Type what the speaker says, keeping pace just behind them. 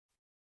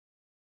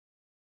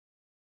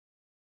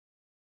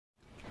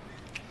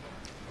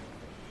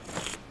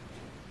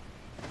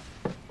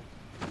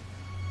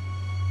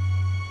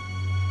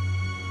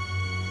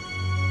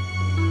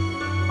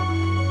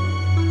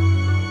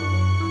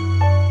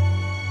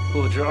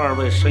不知二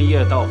位深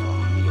夜到访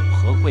有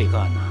何贵干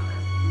呢？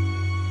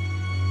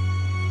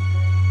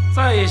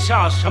在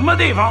下什么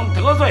地方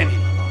得罪你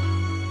们了？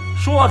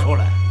说出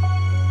来，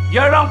也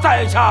让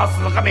在下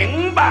死个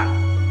明白。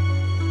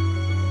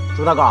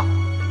朱大哥，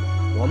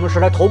我们是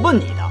来投奔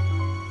你的，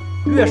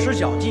越施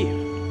小计，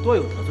多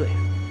有得罪。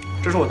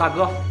这是我大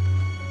哥。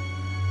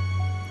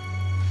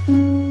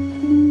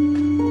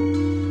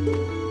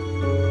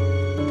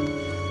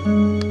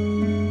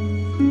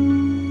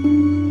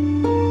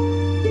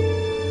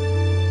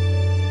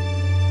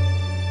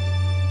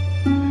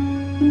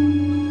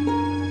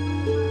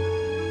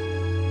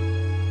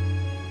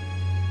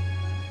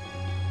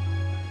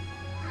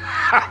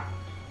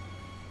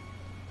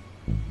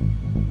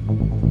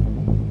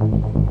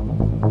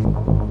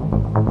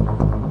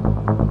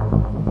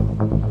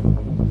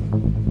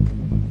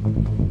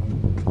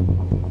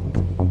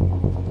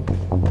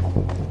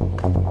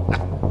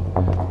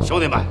兄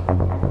弟们，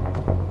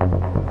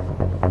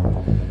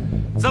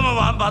这么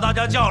晚把大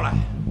家叫来，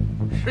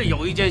是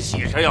有一件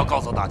喜事要告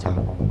诉大家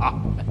啊！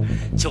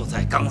就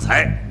在刚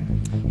才，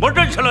我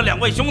认识了2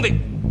位兄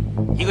弟，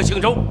一个姓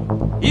周，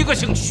一个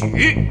姓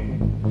许。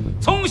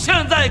从现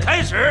在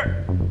开始，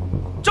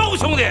周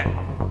兄弟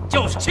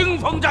就是清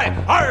风寨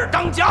2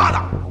当家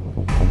的。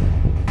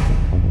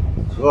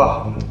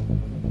哥，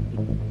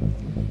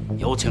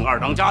有请2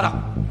当家的，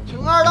请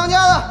2当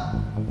家的。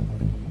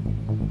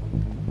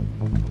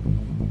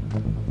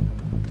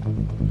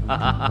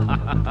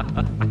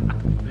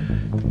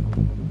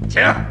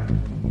请。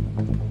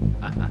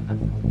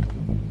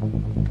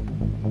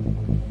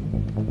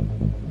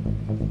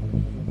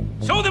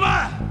兄弟们，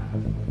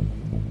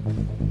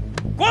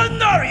关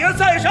二爷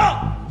在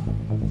上，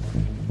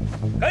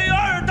给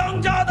2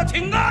当家的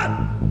请安。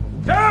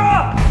是。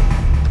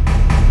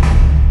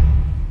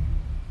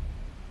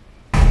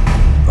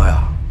哥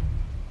呀，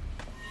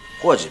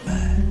伙计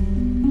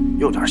们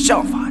有点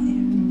想法呢。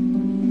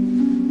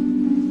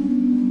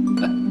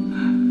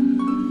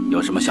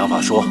有什么想法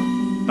说？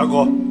大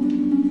哥，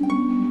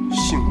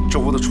姓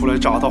周的初来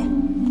乍到，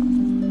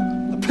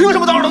凭什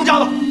么当2当家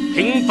的？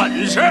凭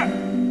本事。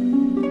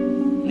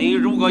你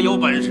如果有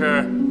本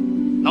事，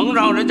能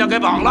让人家给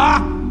绑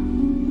了？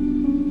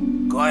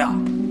哥呀，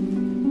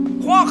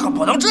话可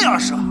不能这样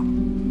说。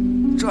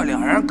这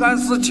2人干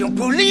事情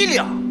不力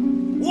量，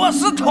我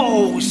是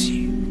偷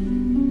袭，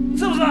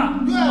是不是？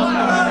对。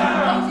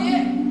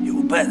有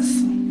本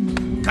事，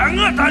看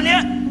我当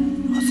年，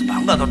要是把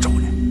我都周了。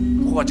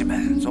伙计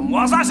们就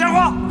没啥闲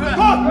话。对。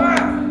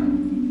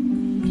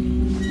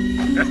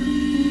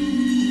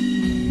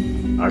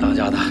2当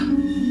家的，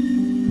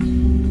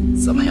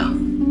怎么样？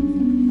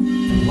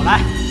我来。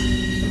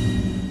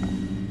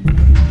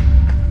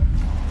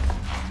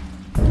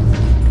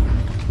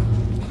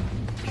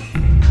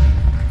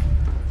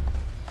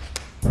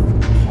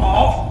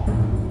好，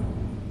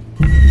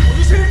我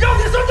就先让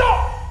你3招。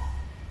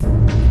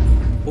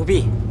不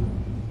必，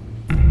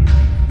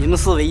你们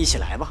4位一起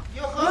来吧。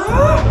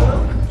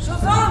小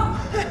三，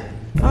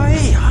哎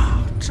呀，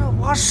这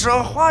娃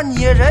说话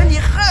捏人的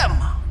很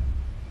嘛！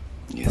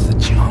你是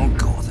强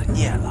狗子，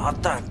蔫狼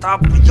胆大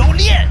不要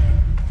脸！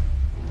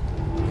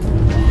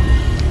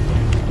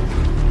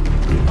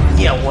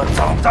捏我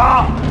长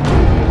大，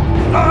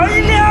来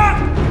了！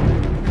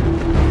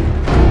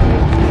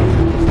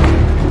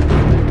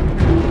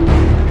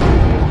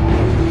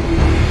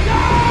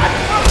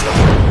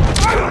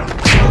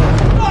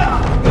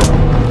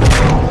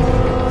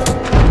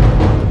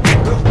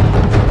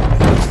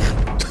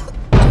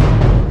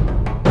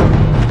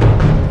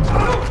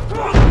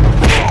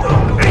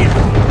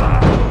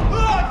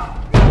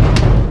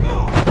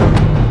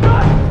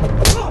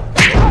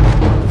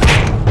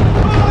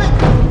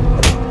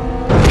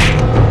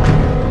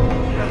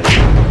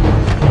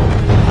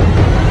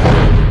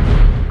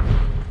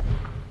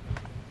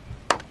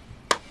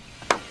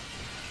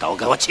都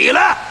给我起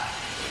来！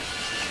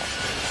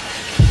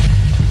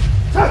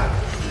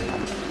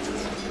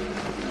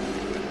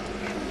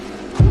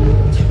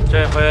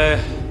这回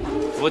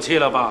服气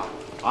了吧？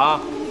啊？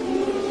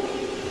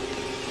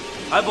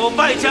还不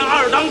拜见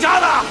2当家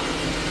的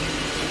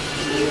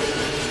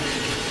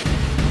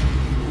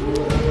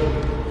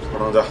？2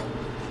当家。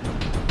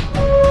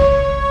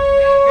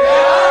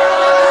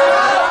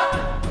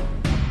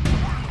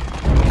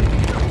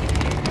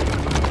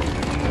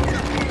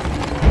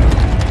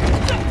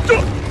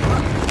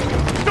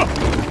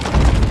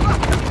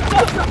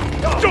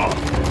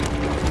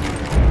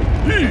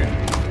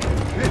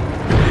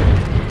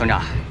团长，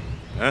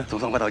总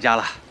算快到家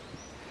了。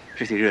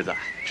这些日子，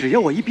只要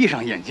我一闭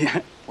上眼睛，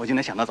我就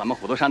能想到咱们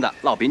虎头山的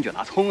烙饼卷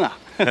大葱啊！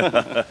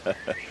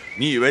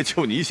你以为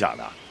就你想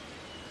的？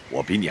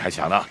我比你还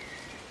想呢。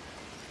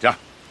这样，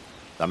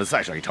咱们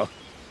再上一程，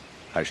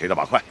看谁的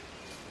马快。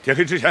天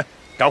黑之前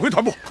赶回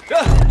团部。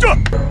这。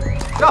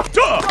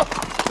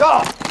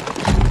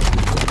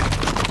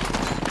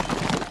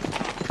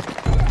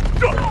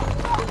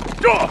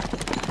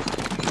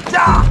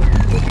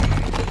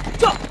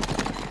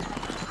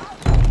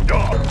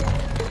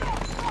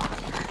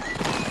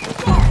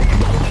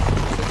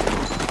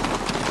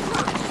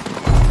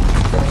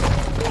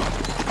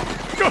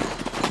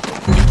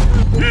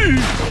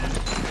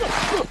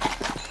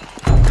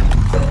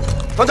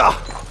团长，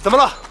怎么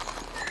了？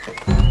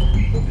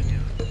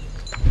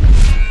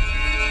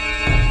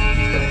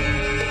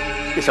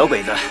这小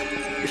鬼子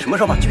什么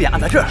时候把剧演安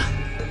在这儿了？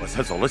我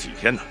才走了几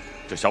天呢，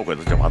这小鬼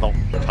子这把刀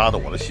插到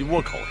我的心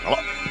窝口上了。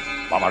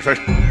把马拴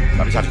上，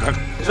咱们下去看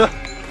看。是。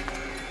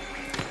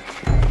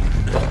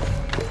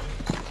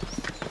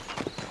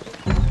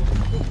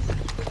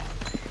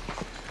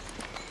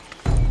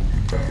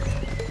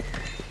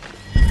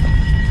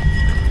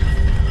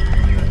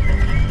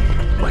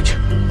我去。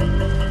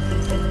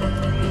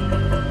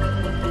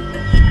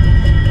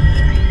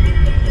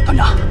团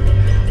长，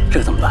这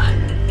可怎么办？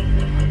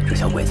这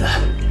小鬼子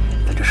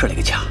在这设了一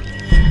个卡，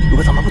如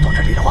果咱们不走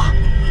这里的话，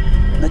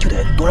那就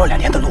得多绕2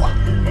天的路啊！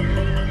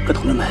可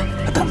同志们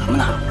还等咱们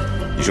呢。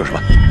你说什么？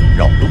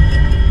绕路？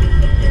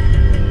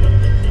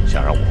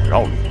想让我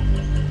绕路？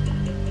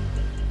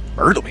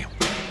门儿都没有。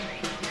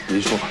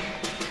您说吧，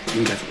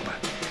应该怎么办？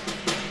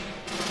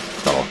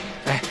大龙，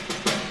哎，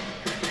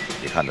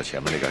你看到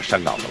前面那个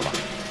山岗子了吗？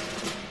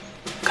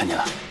看见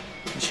了。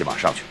你骑马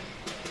上去，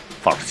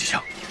放出几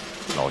枪。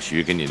老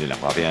徐给你那2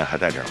把鞭还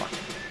带着呢吗？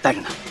带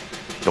着呢。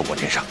都给我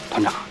垫上。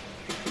团长，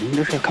您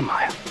这是要干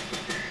嘛呀？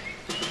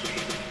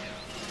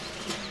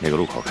那个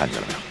路口看见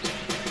了没有？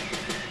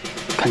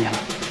看见了。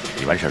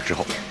你完事之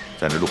后，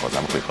在那路口咱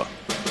们会合，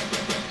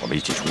我们一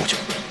起冲过去。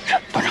是，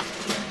团长。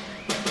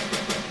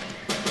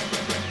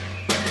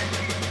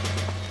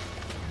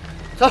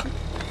走。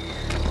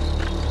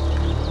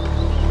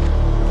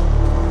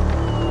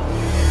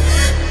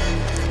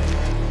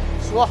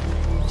叔，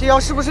这药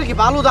是不是给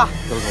八路的？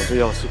周总，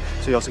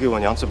这药是给我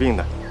娘治病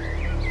的。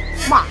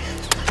妈，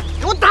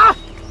给我打！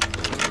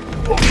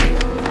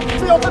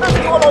这药真的是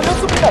给我老娘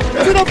治病的，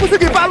绝对不是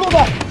给八路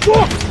的。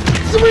说，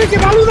是不是给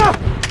八路的？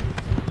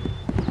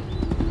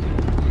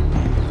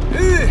哎，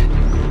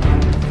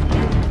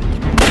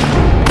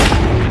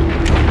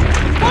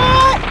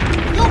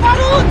有八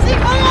路击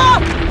开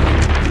呀！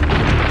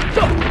走，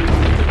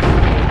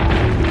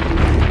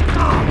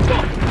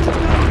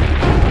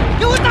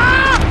给我打！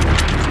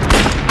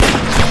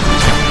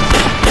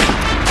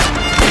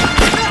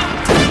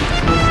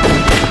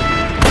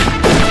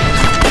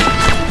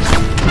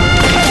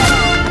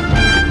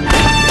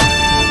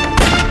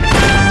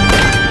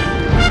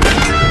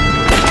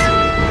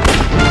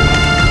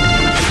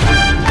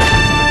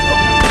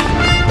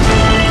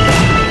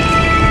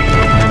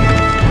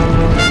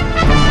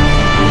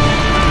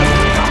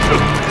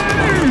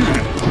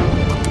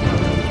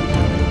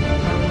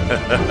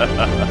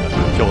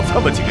就这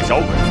么几个小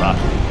鬼子，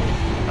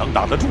能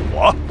打得住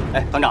我？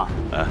哎，团长，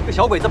这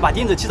小鬼子把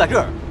钉子系在这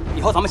儿，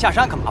以后咱们下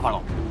山可麻烦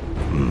喽。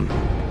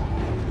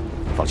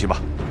放心吧，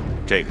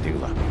这个钉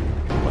子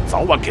我早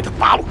晚给他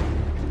拔了。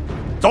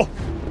走，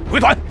回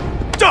团，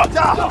这。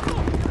张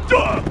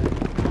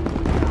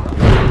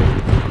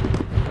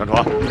楚，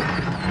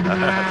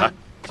来，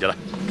起来，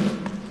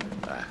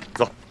哎，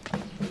走。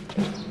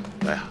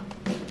哎呀，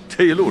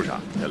这一路上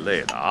也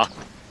累的啊，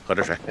喝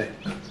点水。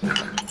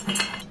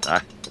来，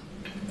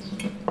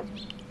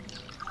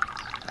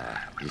哎，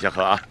你先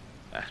喝啊，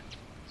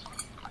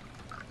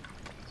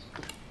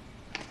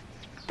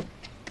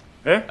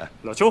哎，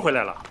老邱回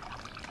来了。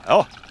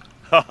哦，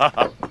哈哈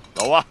哈，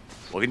老吴啊，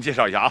我给你介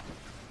绍一下啊，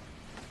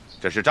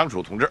这是张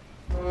楚同志，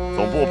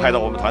总部派到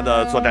我们团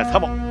的作战参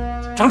谋。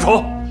张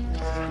楚，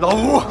老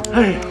吴，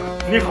哎，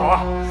你好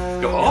啊。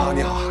你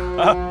好。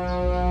啊，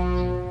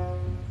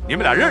你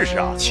们俩认识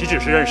啊？岂止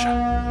是认识，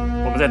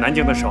我们在南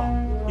京的时候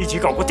一起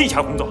搞过地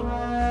下工作。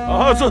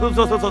啊，走。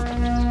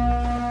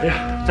哎呀，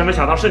真没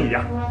想到是你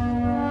呀！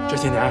这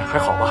些年还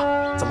好吧？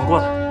怎么过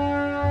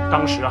的？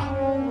当时啊，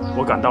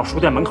我赶到书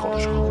店门口的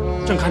时候，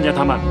正看见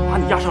他们把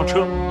你押上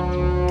车。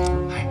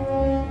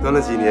蹲了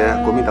几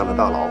年国民党的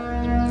大牢，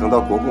等到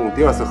国共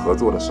第2次合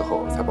作的时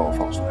候，才把我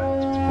放出来。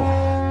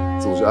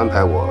组织安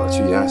排我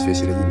去延安学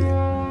习了1年，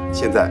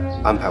现在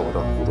安排我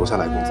到虎头山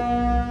来工作。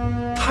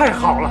太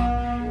好了！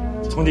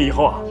从今以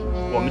后啊，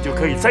我们就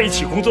可以在一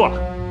起工作了。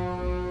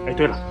哎，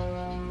对了，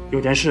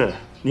有件事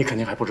你肯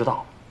定还不知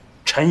道，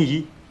陈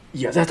怡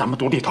也在咱们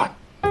独立团。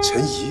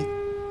陈怡，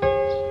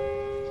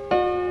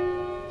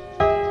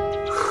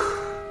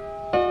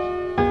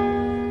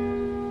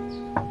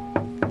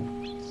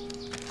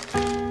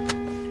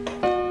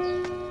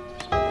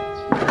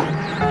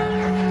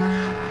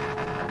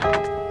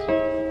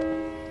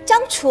张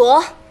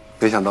楚，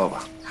没想到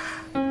吧？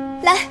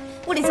来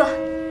屋里坐。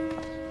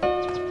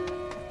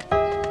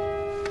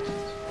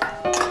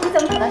你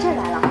怎么跑到这儿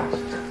来了？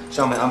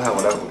上面安排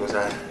我来虎头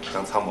山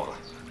当参谋了。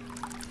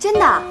真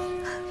的？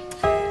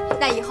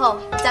那以后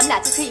咱们俩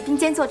就可以并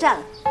肩作战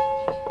了。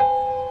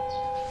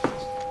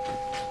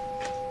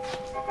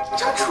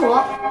张楚，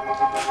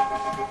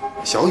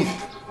小雨，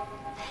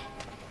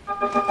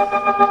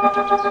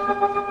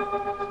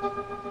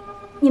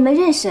你们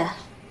认识？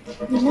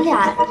你们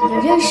俩也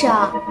认识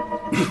啊？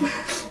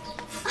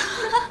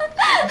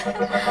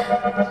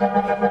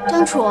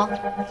张楚，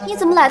你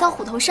怎么来到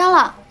虎头山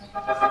了？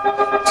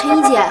陈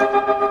怡姐，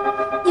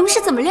你们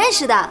是怎么认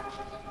识的？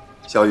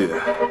小雨，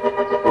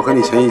我和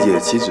你陈怡姐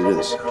岂止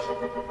认识，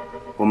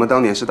我们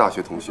当年是大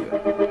学同学，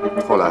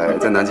后来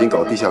在南京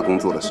搞地下工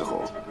作的时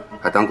候，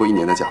还当过1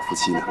年的假夫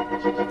妻呢。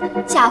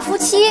假夫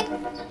妻？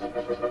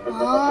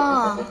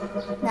哦，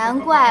难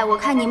怪我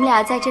看你们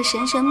俩在这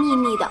神神秘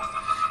秘的，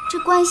这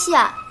关系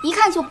啊，一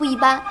看就不一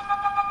般。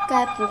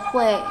该不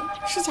会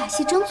是假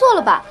戏真做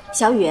了吧？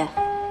小雨，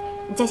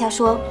你再瞎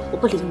说，我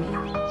不理你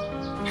了。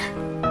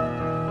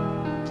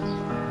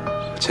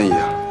陈姨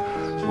啊，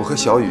我和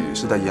小雨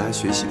是在延安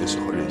学习的时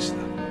候认识的。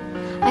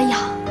哎呀，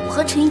我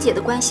和陈怡姐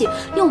的关系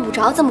用不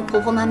着这么婆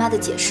婆妈妈的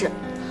解释。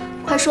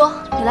快说，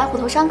你来虎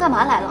头山干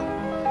嘛来了？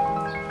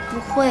不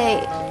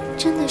会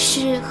真的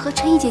是和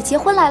陈怡姐结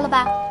婚来了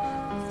吧？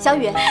小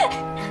雨，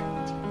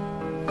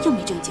又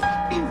没正经。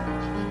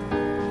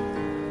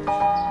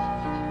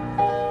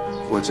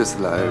我这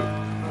次来，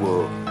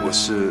我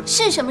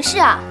是什么事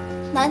啊？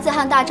男子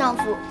汉大丈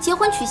夫，结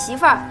婚娶媳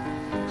妇儿，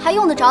还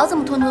用得着这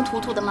么吞吞吐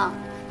吐的吗？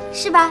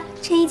是吧，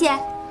陈怡姐？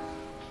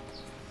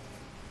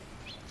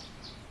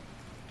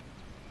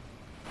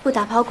不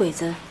打跑鬼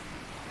子，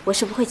我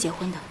是不会结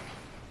婚的。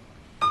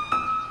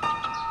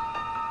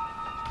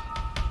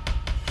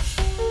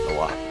老吴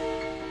啊，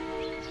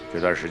这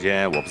段时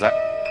间我不在，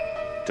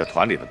这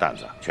团里的担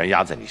子全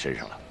压在你身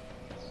上了，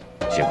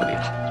辛苦你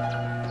了。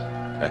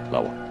哎，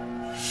老吴，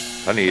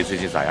团里最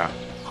近咋样？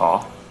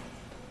好，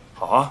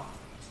好啊，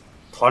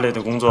团里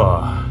的工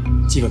作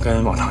基本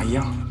跟往常一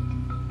样。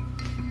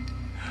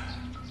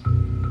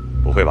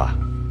不会吧？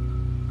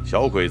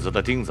小鬼子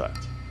的钉子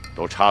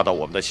都插到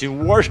我们的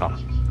心窝上了，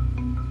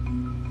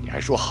你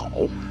还说好？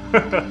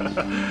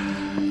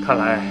看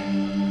来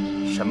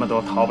什么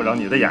都逃不了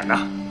你的眼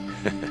呐！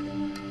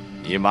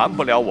你瞒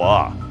不了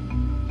我。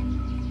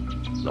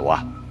老吴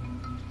啊，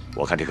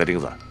我看这颗钉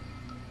子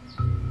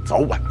早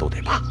晚都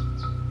得拔，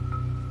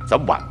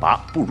咱晚拔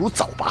不如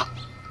早拔。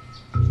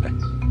哎，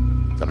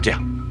咱们这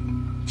样，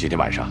今天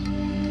晚上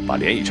把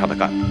连以上的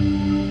干部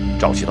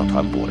召集到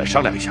团部来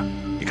商量一下，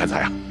你看咋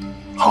样？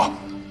好。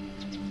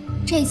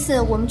这次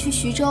我们去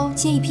徐州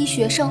接一批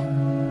学生，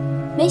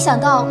没想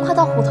到快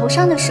到虎头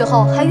山的时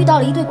候，还遇到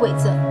了一对鬼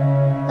子。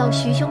老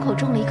徐胸口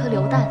中了一颗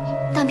榴弹，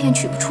弹片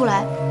取不出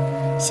来，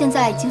现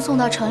在已经送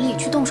到城里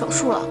去动手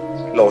术了。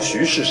老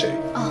徐是谁？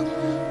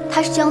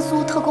他是江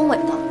苏特工委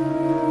的。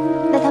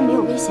那他没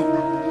有危险吧？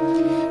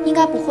应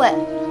该不会，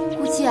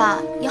估计啊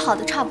也好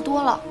的差不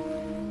多了。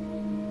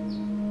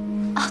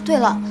啊，对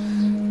了，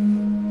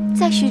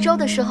在徐州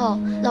的时候，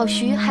老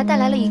徐还带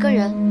来了一个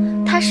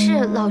人，他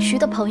是老徐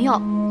的朋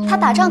友，他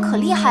打仗可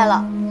厉害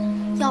了。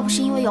要不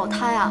是因为有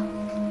他呀，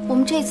我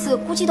们这次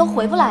估计都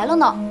回不来了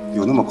呢。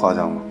有那么夸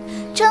张吗？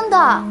真的，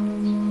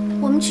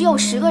我们只有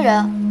10个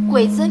人，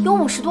鬼子有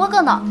50多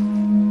个呢。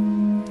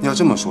要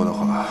这么说的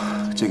话，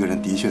这个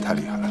人的确太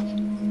厉害了。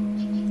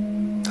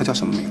他叫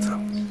什么名字？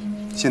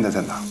现在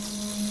在哪？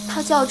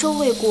他叫周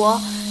卫国，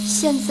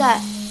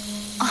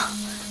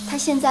他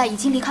现在已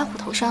经离开虎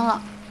头山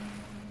了。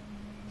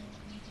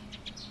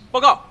报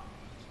告，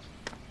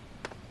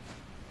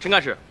陈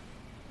干事。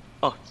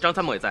哦，张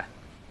参谋也在，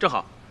正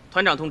好，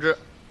团长通知，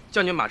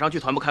叫你们马上去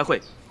团部开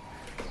会。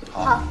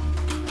好。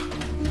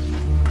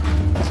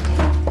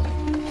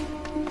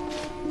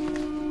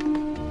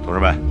同志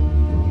们，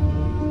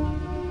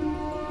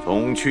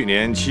从去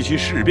年7.7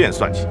事变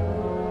算起，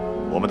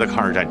我们的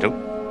抗日战争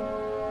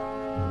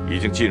已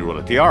经进入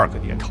了第2个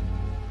年头。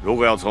如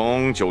果要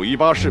从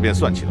9.18事变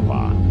算起的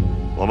话，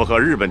我们和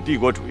日本帝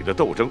国主义的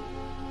斗争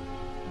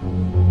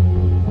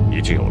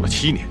已经有了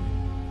7年，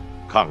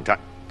抗战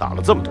打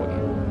了这么多年，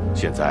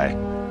现在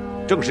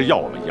正是要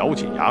我们咬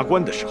紧牙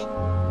关的时候。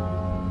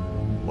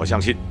我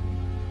相信，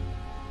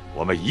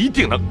我们一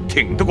定能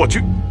挺得过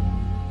去。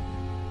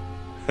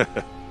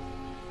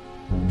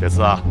这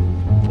次啊，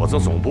我从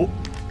总部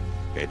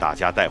给大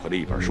家带回了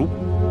一本书，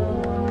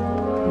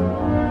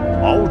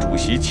毛主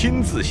席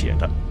亲自写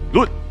的《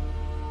论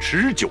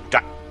持久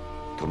战》。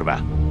同志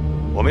们，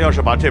我们要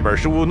是把这本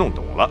书弄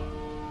懂了，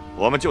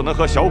我们就能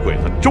和小鬼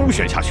子周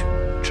旋下去，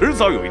迟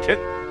早有一天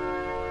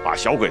把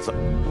小鬼子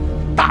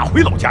打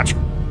回老家去。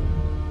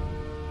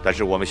但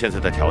是我们现在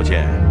的条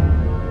件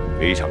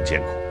非常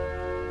艰苦，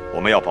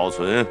我们要保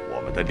存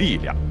我们的力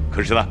量，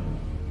可是呢，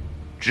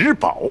只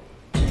保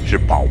是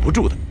保不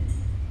住的。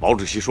毛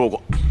主席说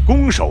过，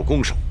攻守，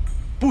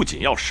不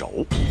仅要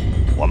守，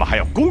我们还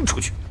要攻出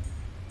去。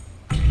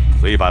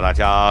所以把大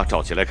家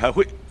召起来开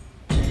会，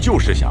就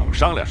是想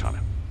商量商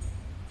量，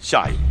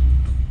下一步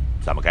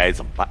咱们该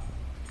怎么办。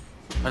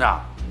团长，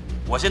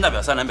我先代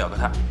表3连表个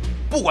态，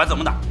不管怎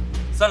么打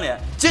，3连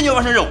坚决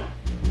完成任务。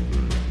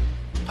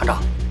团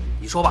长，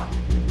你说吧，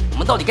我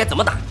们到底该怎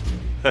么打？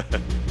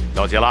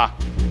着急了，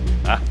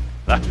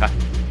来看，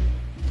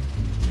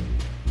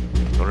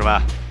同志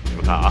们，你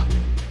们看啊，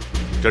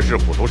这是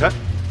虎头山，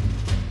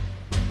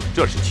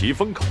这是奇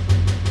峰口。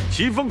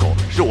奇峰口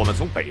是我们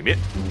从北面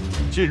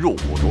进入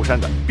虎头山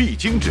的必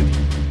经之地。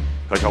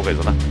可小鬼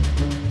子呢，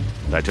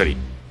在这里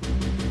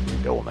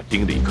给我们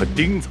钉了一颗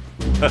钉子，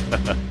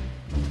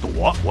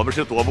躲我们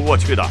是躲不过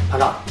去的。团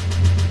长，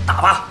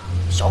打吧！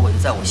小鬼子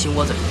在我心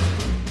窝子里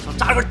像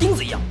扎了根钉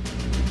子一样，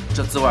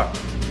这滋味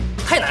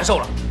太难受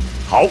了。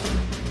好，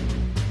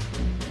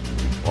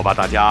我把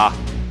大家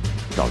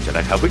召集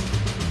来开会，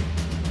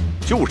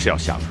就是要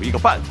想出一个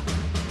办法，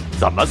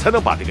怎么才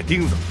能把这个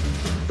钉子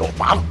给我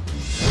拔了。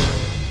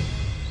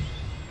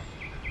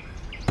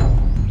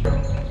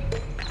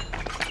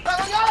大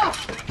当家的，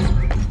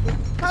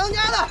大当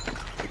家的，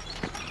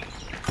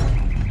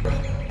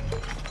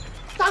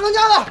大当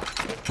家的！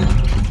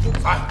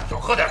哎，少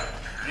喝点，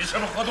你是不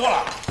是喝多了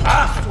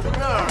啊？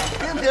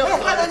别，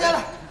大当家的。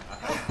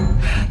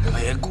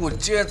没顾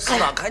节制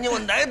呢，看见我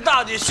奶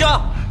大的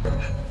香，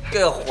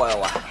给坏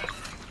完。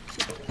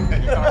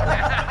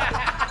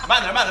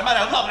慢点，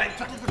老子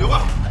留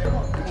吧。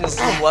你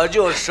是我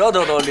就舌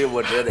头都离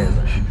不直的是，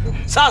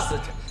啥事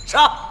情？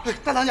啥？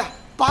大当家，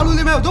八路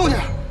那边有动静。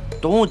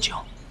动静？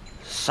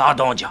啥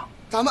动静？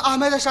咱们安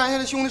排在山下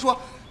的兄弟说，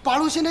八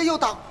路现在要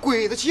打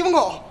鬼子七风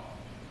口。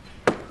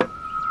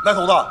赖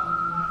头子，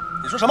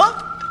你说什么？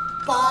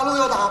八路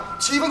要打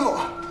七风口。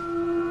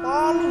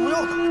八路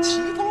要打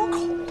七风口？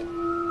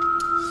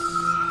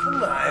他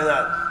奶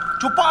奶，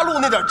就八路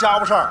那点家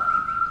伙事儿，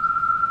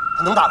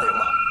他能打得赢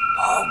吗？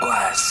不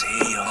管谁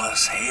赢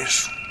谁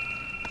输，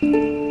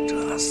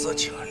这事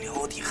情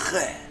溜得很。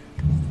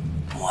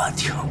我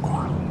听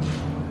过，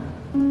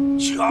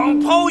枪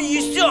炮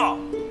一响，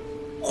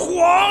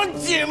黄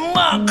金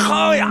满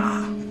坑呀！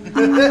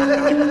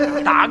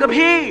打个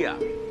屁呀！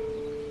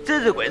这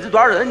只鬼子多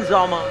少人你知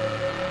道吗？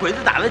鬼子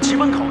打在七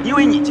风口，你以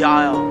为你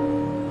家呀？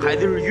还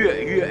得是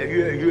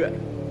越。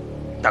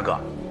大哥，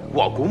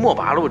我估摸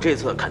八路这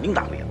次肯定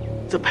打不赢，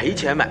这赔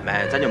钱买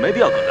卖咱就没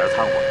必要搁这儿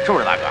掺和，是不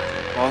是大哥？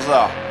老四，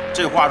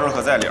这话说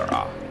可在理儿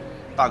啊！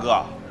大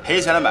哥，赔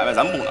钱的买卖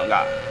咱不能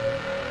干，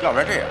要不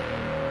然这样，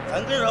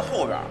咱跟着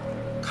后边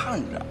看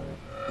着，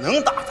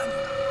能打咱就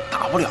打，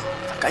打不了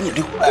咱赶紧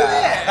溜。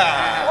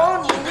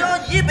王你娘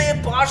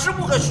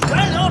185个悬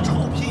梁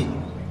臭屁，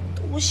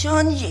都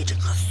像你这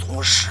个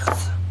怂柿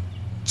子，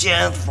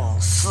见风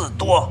使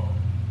舵，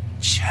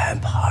前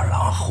怕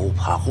狼后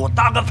怕虎，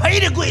打个赔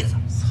的鬼子。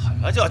什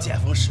么叫见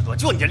风使舵？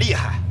就你这厉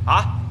害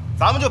啊！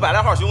咱们就100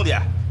来号兄弟，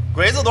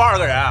鬼子多少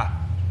个人？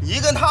你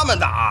跟他们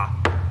打，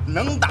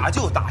能打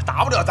就打，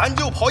打不了咱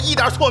就跑，一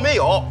点错没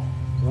有。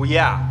五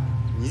爷，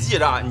你记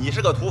着，你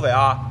是个土匪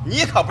啊，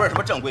你可不是什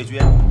么正规军。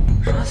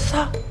说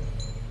啥？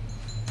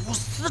不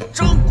是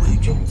正规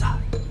军咋？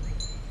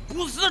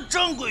不是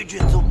正规军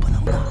就不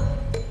能打，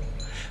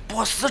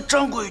不是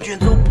正规军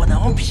就不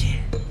能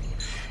批，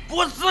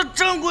不是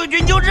正规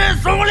军就认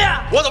怂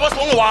了。我怎么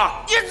怂了我？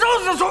你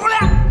就是怂了。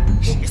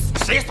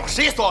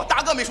谁怂？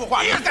大哥没说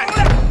话，你怂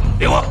了。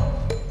别我。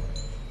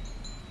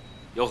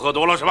又喝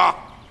多了是吧？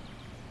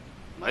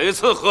每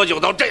次喝酒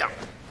都这样，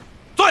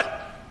醉。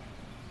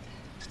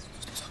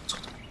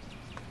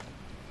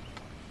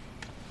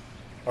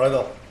二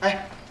哥，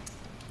哎，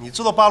你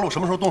知道八路什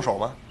么时候动手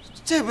吗？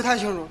这不太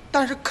清楚，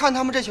但是看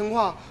他们这情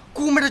况，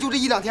估摸着就这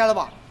1、2天了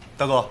吧。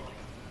大哥，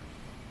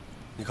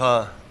你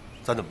看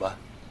咱怎么办？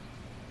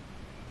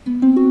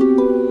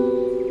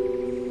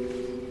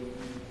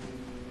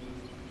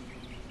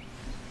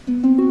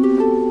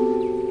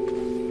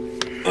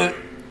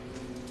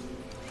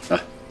来，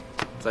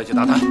再去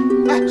打探。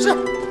哎，是。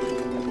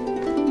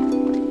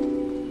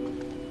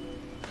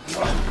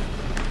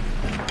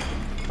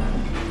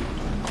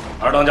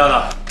二当家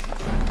的，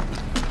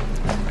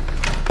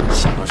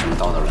想出什么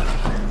道道来了？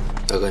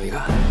大哥，你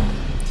看，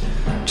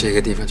这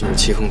个地方就是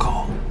七风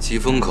口。七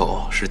风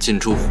口是进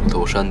出虎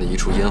头山的一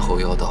处咽喉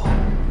要道，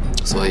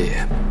所以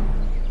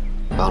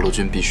八路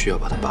军必须要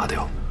把它拔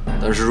掉。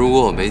但是如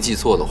果我没记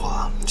错的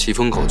话，七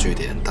风口据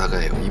点大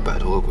概有100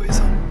多个鬼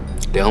子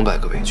，200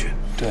个伪军。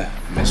对，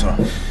没错。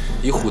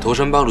以虎头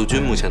山八路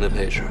军目前的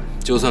配置，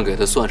就算给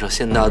他算上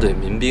县大队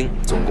民兵，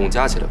总共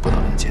加起来不到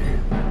2000人。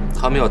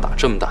他们要打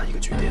这么大一个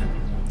据点，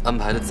安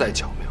排的再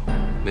巧妙，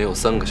没有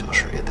3个小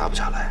时也打不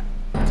下来。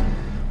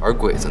而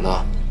鬼子呢，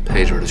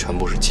配置的全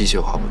部是机械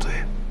化部队，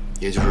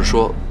也就是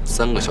说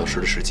，3个小时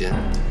的时间，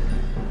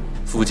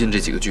附近这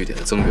几个据点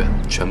的增援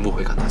全部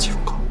会赶到七风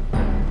口，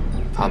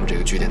他们这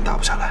个据点打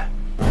不下来。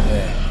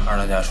对，二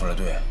当家说的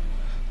对。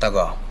大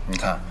哥，你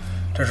看，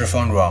这是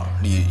方庄、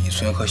李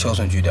村和孝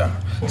村据点，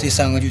这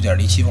3个据点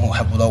离七风口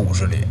还不到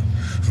50里。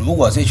如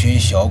果这群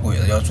小鬼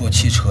子要坐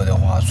汽车的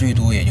话，最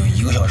多也就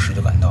1个小时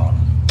就赶到了，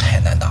太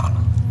难打了。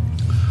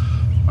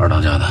二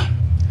当家的，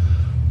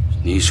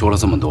你说了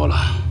这么多了，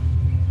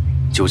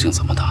究竟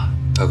怎么打？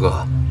大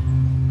哥，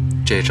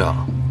这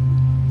仗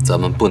咱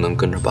们不能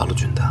跟着八路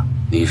军打。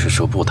你是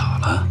说不打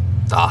了？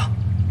打，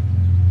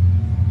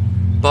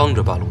帮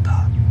着八路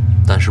打，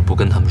但是不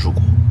跟他们入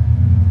股。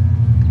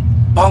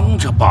帮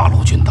着八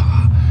路军打，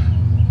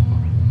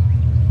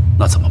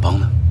那怎么帮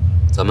呢？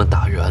咱们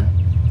打援。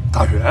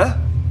打援？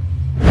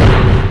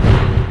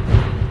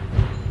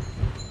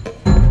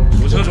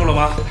数清楚了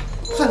吗？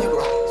算清楚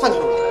了，算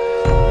清楚了。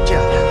这2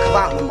天可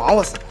把俺们忙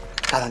活死了，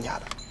大当家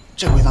的。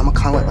这回咱们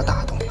看外边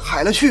大东西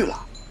海了去了。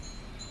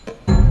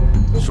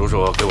数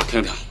数给我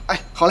听听。哎，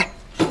好嘞。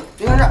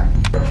您看这儿，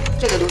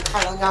这个就是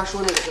二当家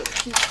说那个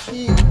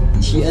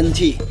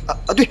TNT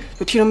对，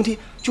就 TNT，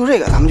 就这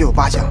个咱们就有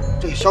8箱。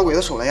这个小鬼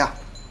子手雷啊，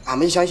俺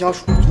们一箱一箱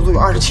数，足足有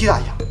27大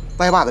箱。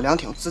歪把子2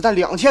挺，子弹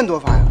2000多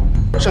发呀。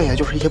剩下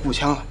就是一些步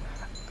枪了。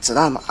子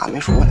弹嘛没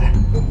数过来。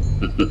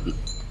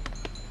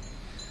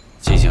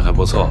记性还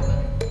不错，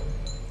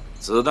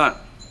子弹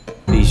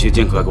必须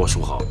尽快给我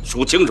数好，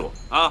数清楚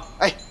啊！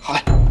哎，好嘞。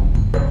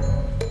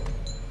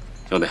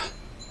兄弟，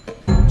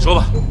说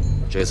吧，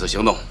这次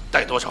行动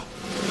带多少？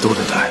都得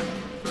带。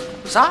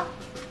啥？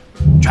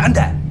全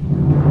带？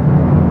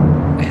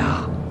哎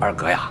呀，二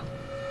哥呀，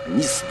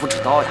你是不知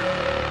道呀，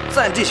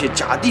咱这些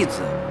家弟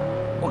子，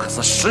我可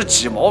是拾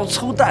鸡毛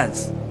凑担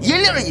子，一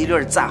粒一粒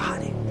攒下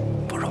的，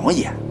不容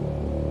易，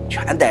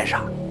全带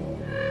上。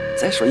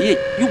再说也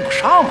用不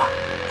上嘛。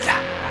来，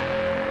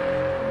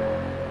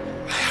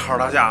哎呀，二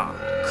大家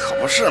可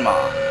不是嘛，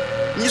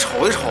你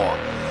瞅一瞅，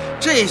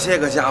这些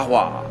个家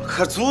伙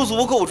可足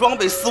足够装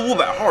备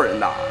400-500号人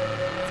呐，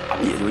咱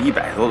们也就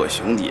100多个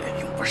兄弟，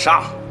用不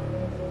上。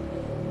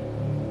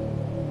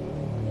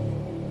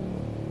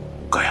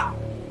哥呀，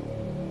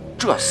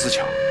这事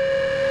情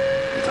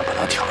你可不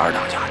能听二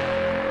当家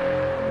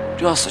的，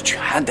这要是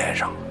全带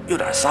上，有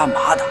点啥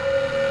麻的，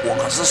我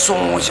可是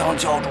松香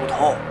教主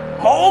头，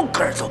毛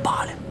根就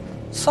罢了，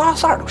啥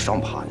都生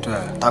怕的。对，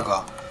大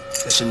哥，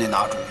这是得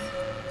拿主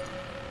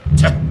意。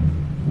去。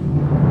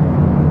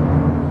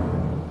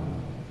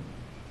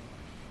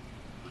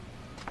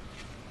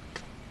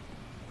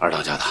二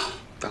当家的，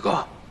大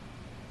哥，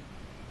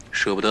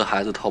舍不得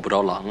孩子套不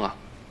着狼啊！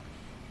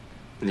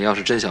你要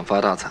是真想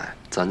发大财，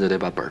咱就得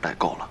把本儿带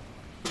够了。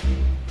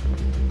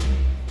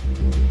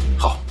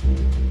好，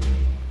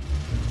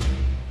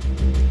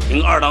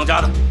听二当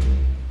家的，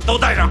都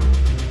带上。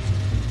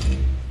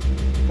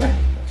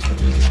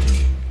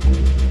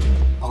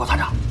报告团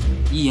长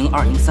，1营、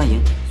2营、3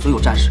营所有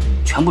战士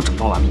全部整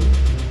装完毕，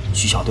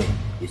区小队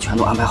也全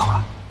都安排好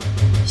了。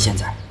现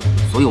在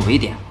所有围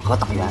点和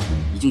党员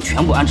已经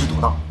全部安置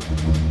妥当，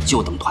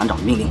就等团长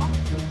命令了。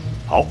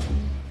好，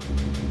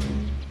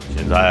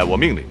现在我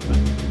命令你们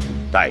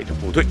带着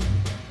部队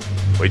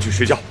回去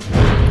睡觉。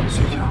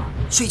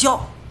睡觉？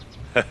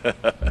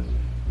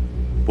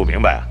不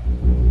明白啊？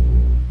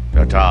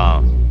这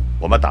仗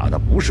我们打的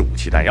不是武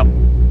器弹药，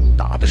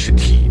打的是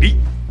体力。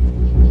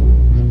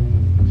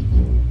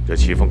这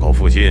七风口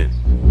附近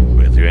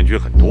鬼子援军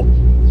很多，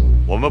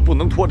我们不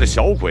能拖着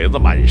小鬼子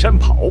满山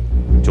跑，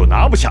就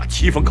拿不下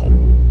七风口。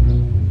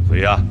所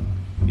以啊，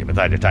你们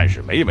带着战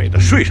士美美的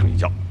睡上一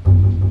觉，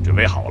准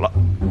备好了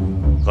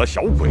和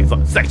小鬼子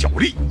再角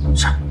力。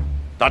是，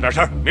大点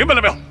声，明白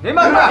了没有？明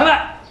白，明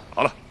白。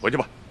好了，回去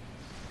吧。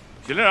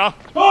许连长，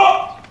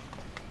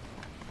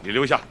你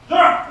留下。是。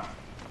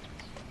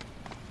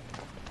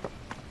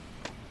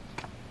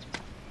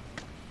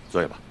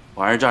坐下吧。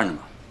我还是站着吧。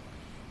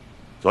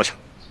坐下。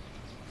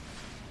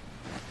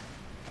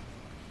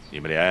你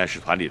们连是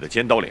团里的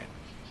尖刀连，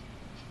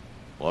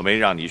我没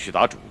让你去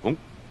打主攻，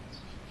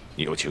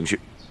你有情绪，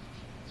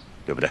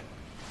对不对？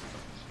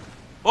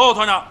哦，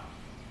团长，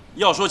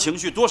要说情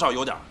绪多少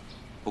有点，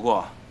不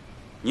过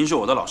您是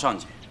我的老上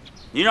级，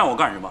您让我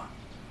干什么，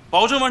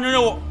保证完成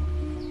任务。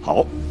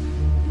好。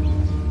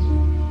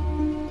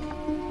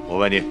我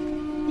问你，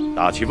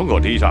打七风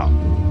口这一仗，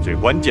最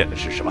关键的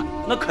是什么？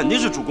那肯定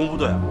是主攻部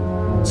队啊，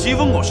七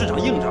风口是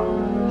场硬仗。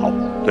好，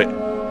对，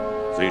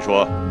所以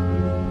说，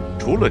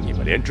除了你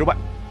们连之外，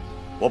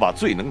我把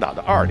最能打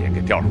的2连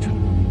给调上去了。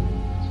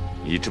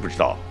你知不知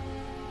道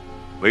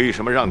为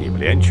什么让你们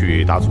连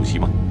去打阻击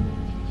吗？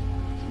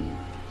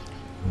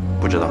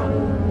不知道。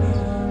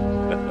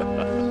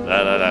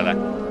来，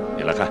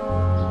你来看，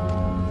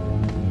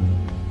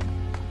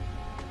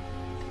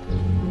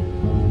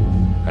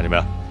看见没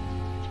有？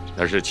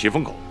那是七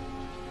风口，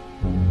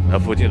那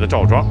附近的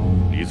赵庄、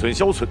李村、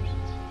肖村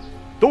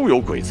都有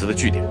鬼子的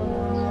据点，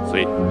所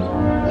以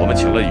我们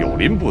请了友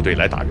邻部队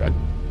来打援，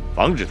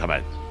防止他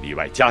们里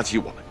外夹击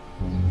我们。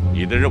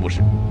你的任务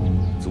是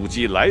阻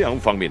击莱阳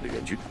方面的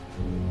援军。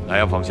莱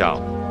阳方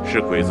向是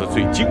鬼子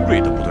最精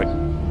锐的部队，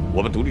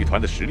我们独立团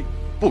的实力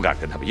不敢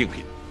跟他们硬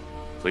拼，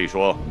所以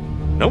说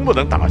能不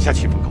能打下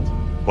七风口，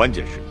关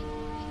键是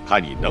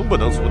看你能不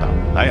能阻挡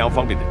莱阳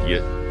方面的敌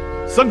人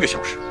3个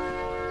小时。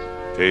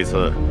这一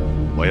次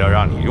我要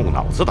让你用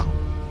脑子打，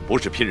不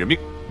是拼人命。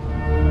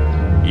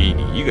以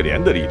你一个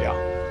连的力量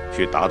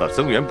去打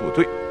增援部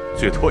队，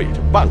最多也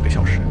就半个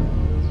小时，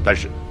但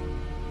是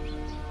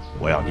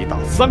我要你打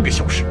3个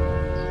小时，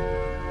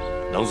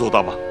能做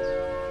到吗？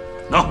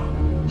能。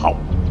好，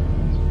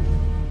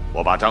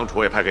我把张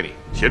楚也派给你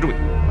协助你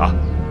啊，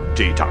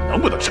这一仗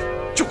能不能胜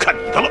就看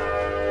你的了。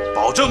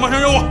保证完成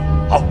任务。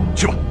好，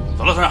去吧。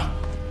走了，团长。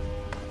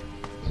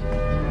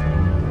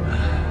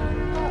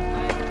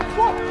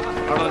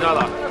二当家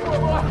的，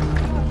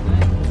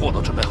货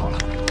都准备好了，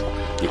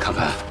你看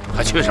看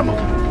还缺什么？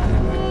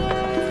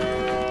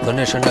咱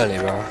这山寨里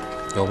边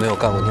有没有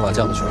干过泥瓦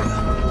匠的兄弟？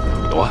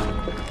有啊。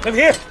陈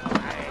皮，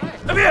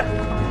陈皮。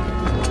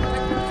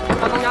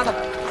二当家的，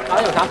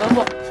俺有啥吩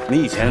咐？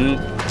你以前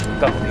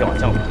干过泥瓦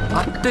匠吗？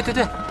啊，对，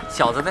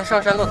小子在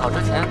上山落草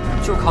之前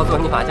就靠做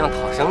泥瓦匠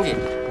讨生计。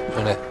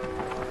兄弟，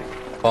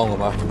帮我个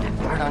忙。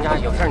二当家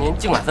有事您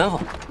尽管吩咐。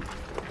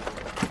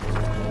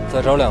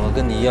再找2个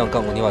跟你一样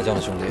干过泥瓦匠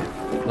的兄弟，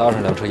拉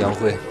上2车洋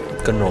灰，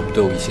跟着我们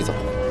队伍一起走。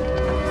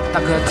大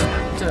哥，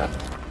这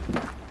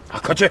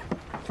快去！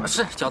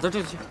是，饺子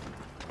就去。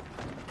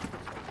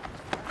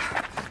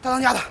大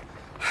当家的，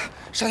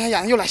上前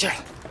眼睛又来信了。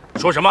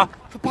说什么？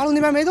说八路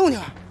那边没动静。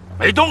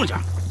没动静。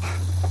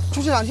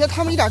就这2天，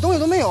他们一点动静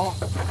都没有。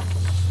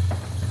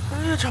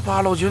哎呀，这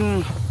八路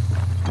军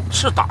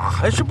是打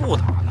还是不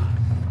打呢？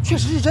确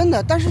实是真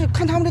的，但是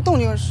看他们这动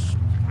静，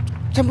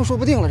真不说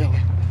不定了。这回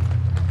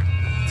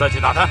再去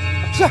打探。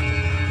是。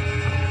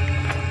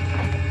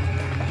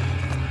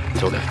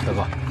兄弟，大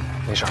哥，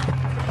没事。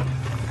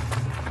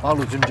八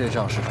路军这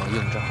仗是场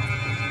硬仗，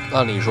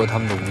按理说他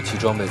们的武器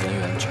装备人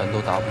员全都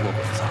打不过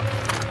鬼子，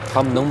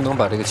他们能不能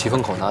把这个奇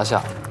风口拿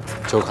下，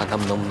就看他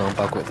们能不能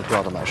把鬼子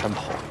吊得满山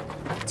跑。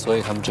所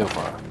以他们这会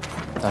儿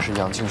那是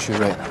养精蓄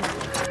锐呢。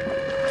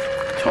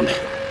兄弟，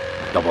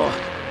要不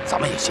咱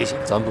们也歇歇？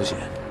咱不歇，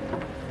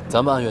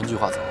咱们按原计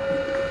划走，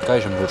该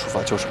什么时候出发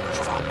就什么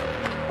时候出发。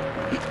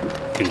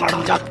听二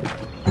当家的。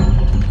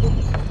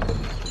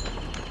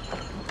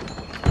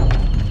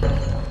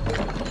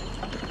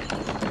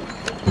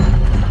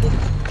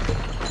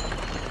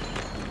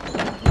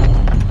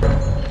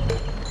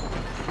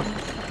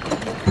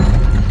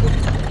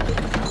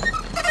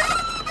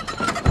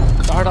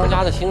这二当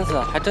家的心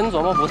思还真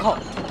琢磨不透，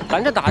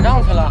咱这打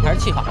仗去了还是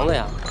砌房子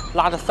呀？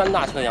拉着3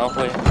大车洋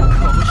灰，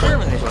可不是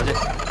嘛！你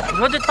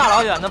说这大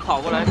老远的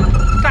跑过来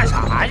干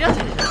啥呀？这是。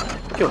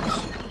就是。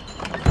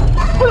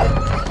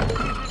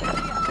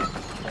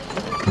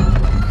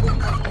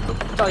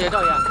赵爷，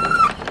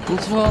你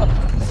说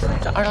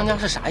这二当家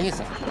是啥意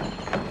思？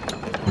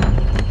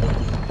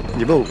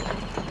你问我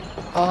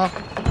啊？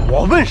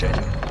我问谁？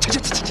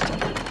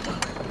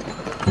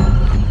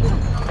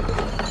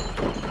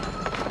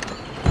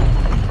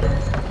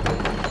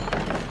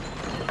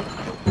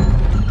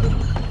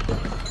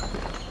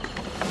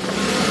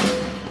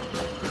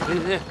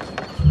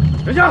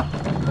停下！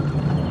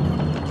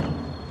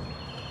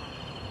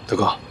大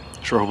哥，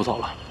时候不早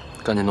了，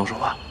赶紧动手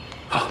吧。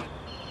好，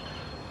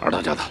二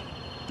当家的，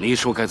你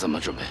说该怎么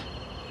准备？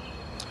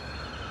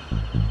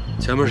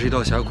前面是一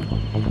道峡谷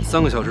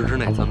，3个小时之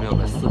内，咱们要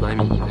在400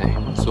米以内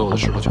所有的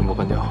石头全部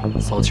搬掉，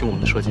扫清我们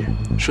的射界，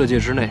射界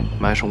之内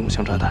埋上5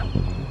箱炸弹。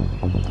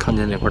看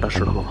见那块大石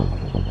头了吗？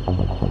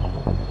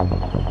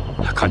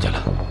看见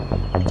了，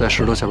在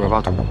石头下边挖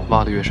土，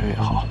挖得越深越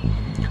好。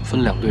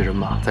分2队人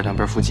马在2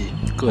边伏击，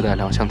各带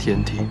2箱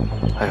TNT，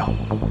 还有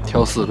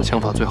挑4个枪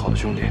法最好的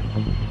兄弟，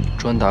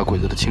专打鬼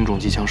子的轻重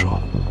机枪手，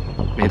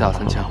每打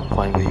3枪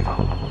换一个地方。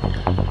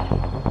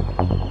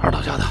二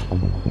当家的，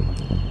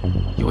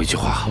有一句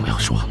话我要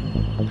说，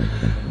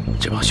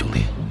这帮兄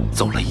弟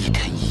走了1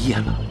天1夜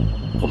了，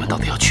我们到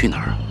底要去哪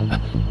儿啊？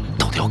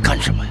到底要干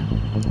什么呀？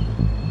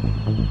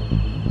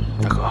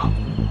大哥，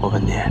我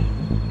问你，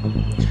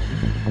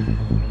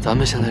咱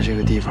们现在这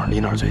个地方离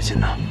哪儿最近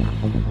呢？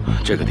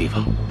这个地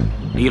方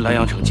离莱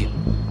阳城近，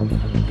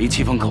离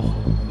七风口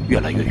越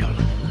来越远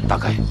了，大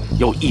概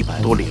有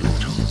100多里路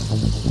程。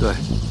对，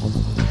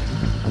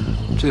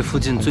这附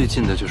近最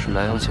近的就是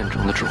莱阳县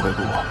城的指挥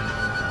部。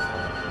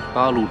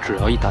八路只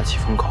要一打七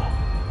风口，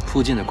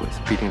附近的鬼子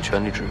必定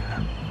全力支援，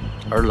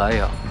而莱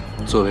阳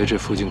作为这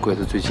附近鬼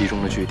子最集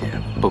中的据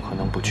点，不可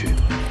能不去。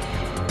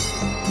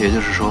也就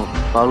是说，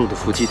八路的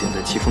伏击点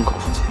在七风口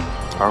附近，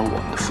而我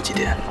们的伏击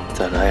点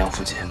在莱阳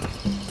附近。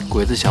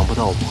鬼子想不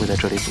到我们会在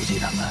这里阻击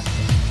他们，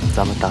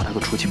咱们打他个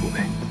出其不备。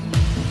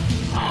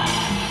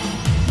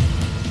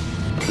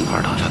听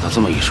二当家的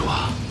这么一说，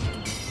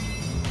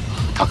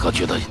大哥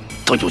觉得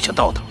都有些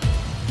道道。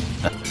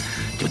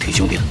就听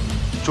兄弟的。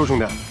周兄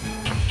弟，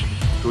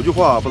有句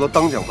话不知道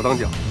当讲不当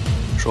讲。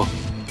说，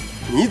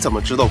你怎么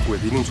知道鬼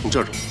子一定从这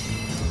儿走？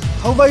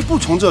他万一不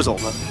从这儿走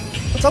呢？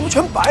那咱不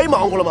全白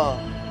忙活了吗？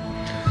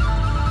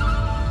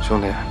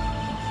兄弟，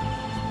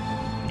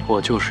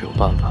我就是有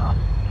办法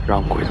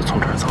让鬼子从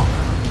这儿走。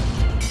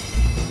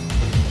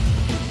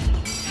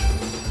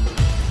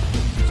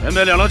前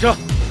面2辆车，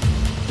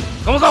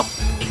跟我走。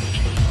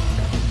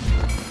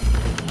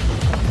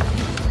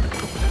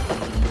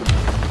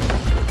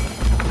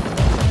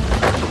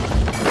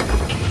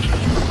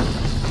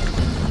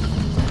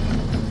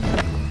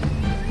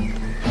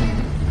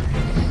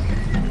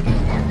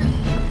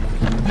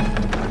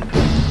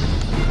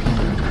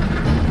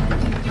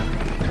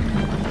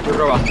就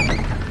这儿吧。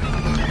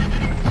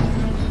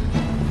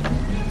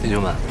弟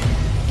兄们，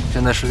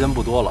现在时间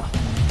不多了，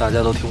大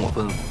家都听我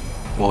吩咐，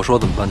我说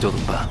怎么办就怎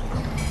么办。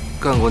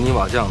干过泥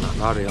瓦匠的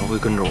拉着杨辉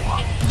跟着我，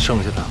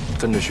剩下的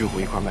跟着徐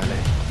虎一块卖雷，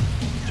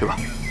去吧。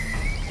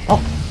好。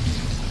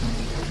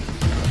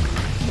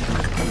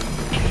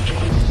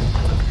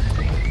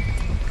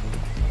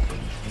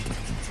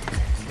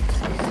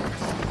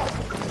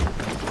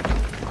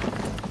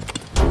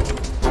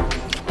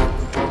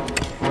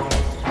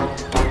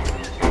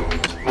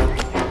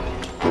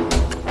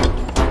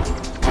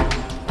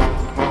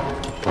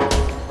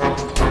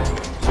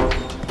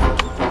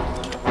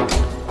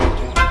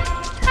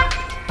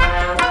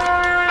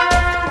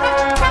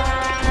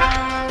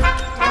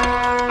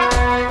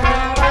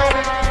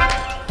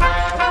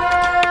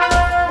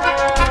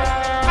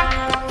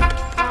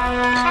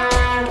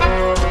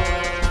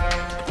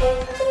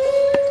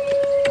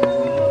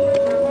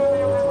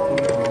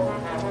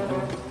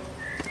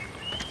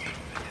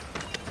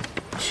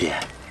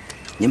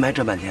买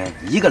这半天，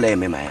一个雷也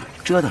没买，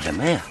折腾什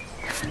么呀？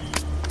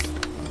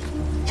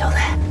小子，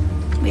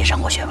你没上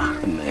过学吧？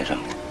没上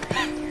过。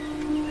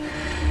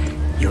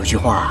有句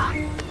话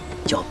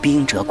叫“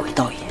兵者诡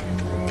道也”，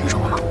听说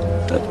过吗？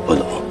不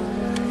懂。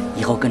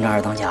以后跟着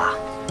二当家，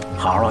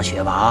好好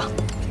学吧啊！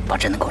把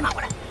真的给我拿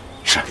回来。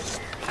是。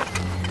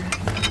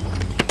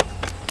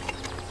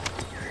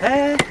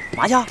哎，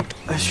嘛去？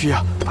需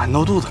要把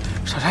闹肚子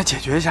稍稍解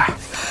决一下。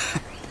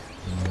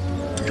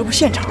这不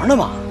现成的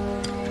吗？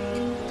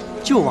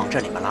就往这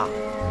里面拉，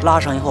拉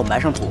上以后埋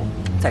上土，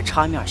再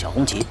插一面小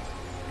红旗，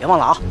别忘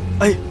了啊！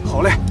哎，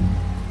好嘞。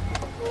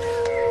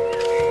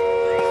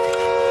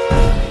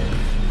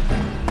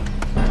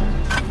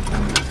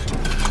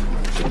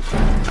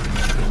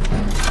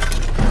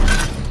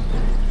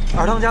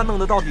二当家弄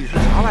的到底是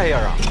啥玩意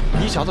儿啊？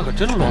你小子可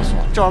真啰嗦，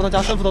照二当家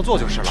吩咐的做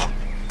就是了。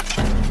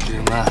李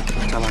永南，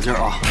加把劲儿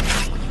啊！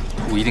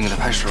土一定给他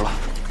拍实了。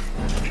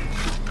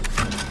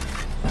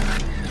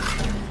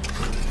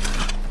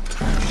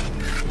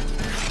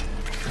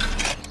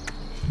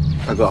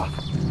大哥，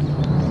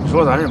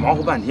说咱这忙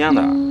活半天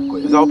的，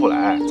鬼子要不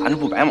来，咱这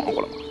不白忙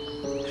活了吗？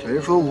谁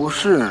说不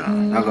是呢？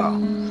大哥，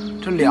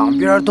这两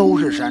边都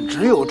是山，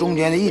只有中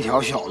间的一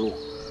条小路，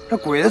这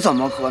鬼子怎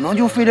么可能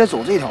就非得走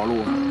这条路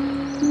呢？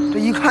这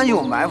一看就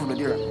有埋伏的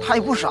地儿，他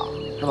也不傻，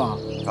是吧？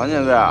咱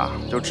现在啊，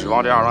就指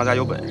望这二当家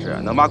有本事，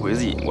能把鬼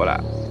子引过来。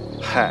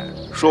嗨，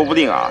说不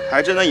定啊，他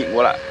还真能引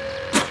过来。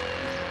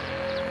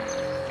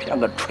骗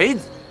个锤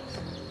子！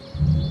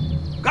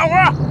干活，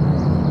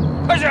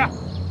快去！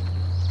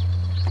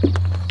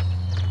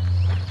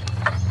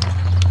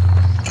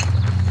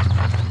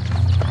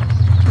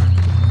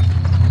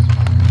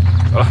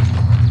走了，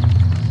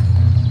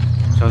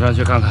上山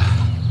去看看。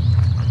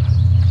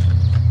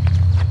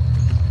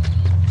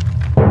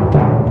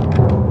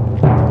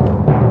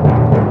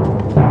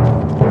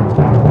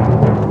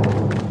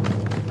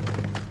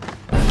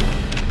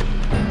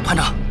团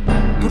长，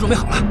都准备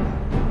好了。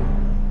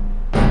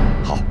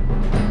好。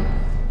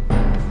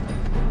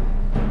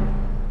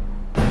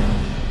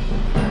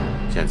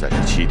现在是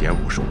7点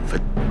55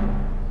分，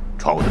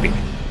传我的命令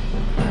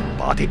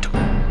，8点整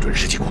准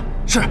时起火。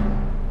是。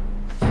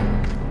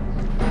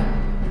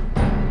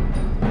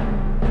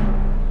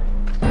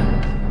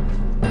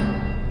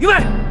预备，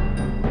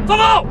放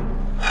炮！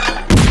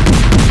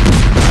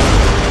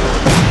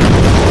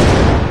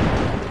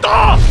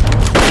打！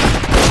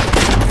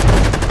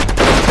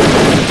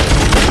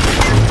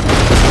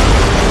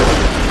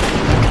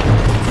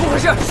怎么回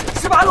事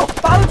？18路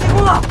，8路进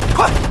攻了！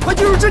快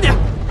进入支点！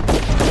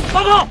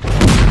放炮！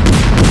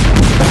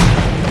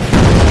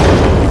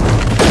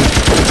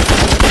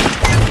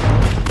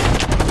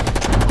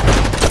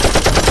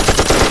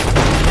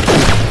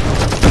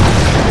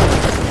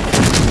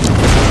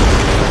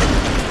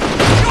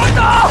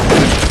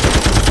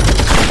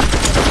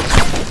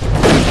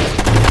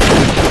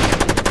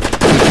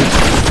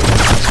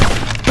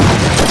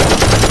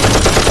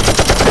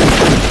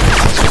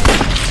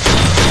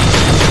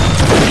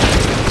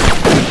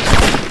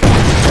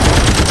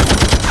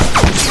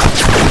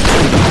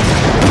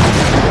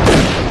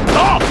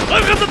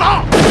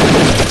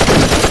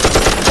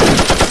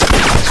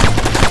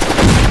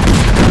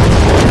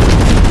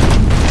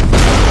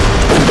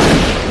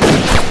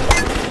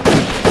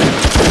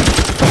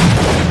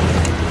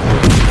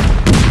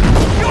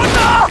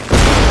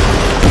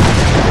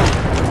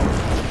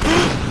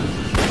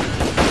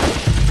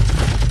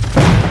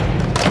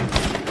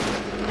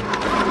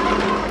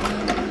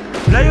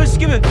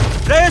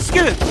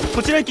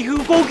こちらに敵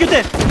空港拠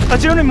点、あ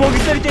ちらに猛撃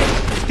されて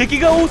敵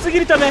が多すぎ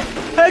るため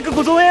早く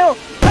ご増援を、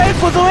早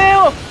くご増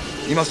援を。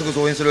今すぐ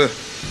増援する。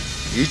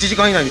1時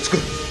間以内に着く。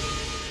機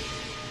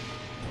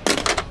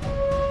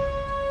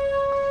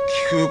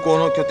空港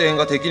の拠点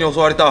が敵に襲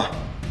われた。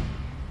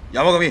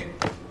山上、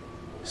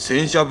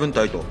戦車分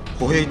隊と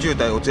歩兵中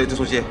隊を連れて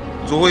そして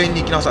増援に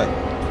行きなさい。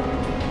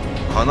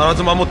必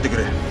ず守ってく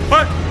れ。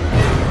はい、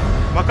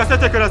任せ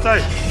てくださ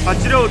い。あ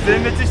ちらを全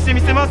滅して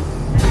みせます。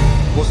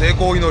ご成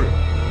功を祈る。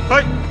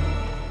はい。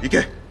行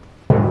け。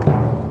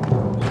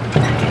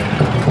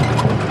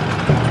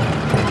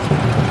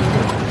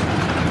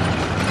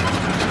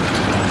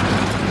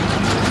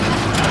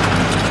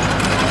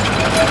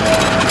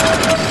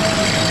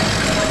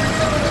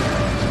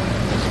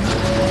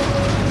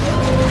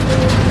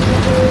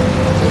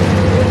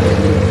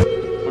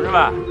同志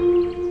们，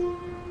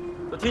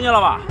都听见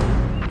了吧？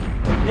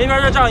那边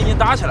这仗已经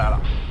打起来了，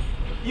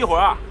一会儿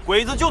啊，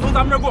鬼子就从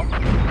咱们这儿过，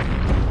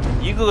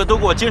一个个都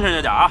给我精神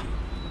着点啊！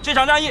这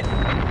场战役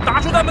打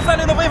出咱们3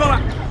连的威风来。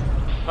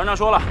团长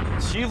说了，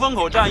旗峰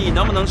口战役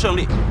能不能胜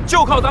利，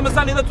就靠咱们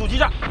3连的阻击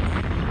战。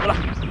对了，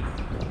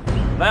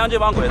南阳这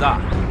帮鬼子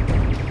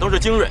都是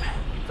精锐，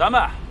咱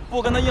们不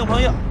跟他硬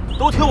碰硬，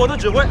都听我的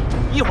指挥。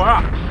一会儿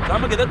啊，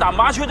咱们给他打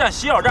麻雀战、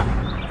洗耳战，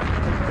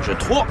就是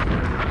拖，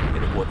也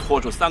得给我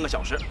拖出3个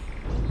小时。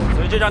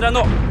所以这场战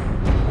斗，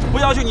不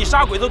要求你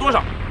杀鬼子多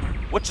少，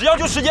我只要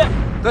求时间。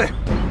对，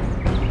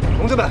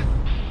同志们，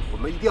我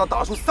们一定要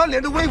打出3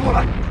连的威风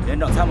来。连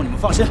长参谋，你们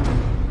放心，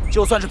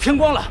就算是拼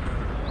光了，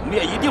我们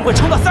也一定会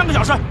撑到3个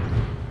小时。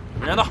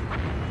人到。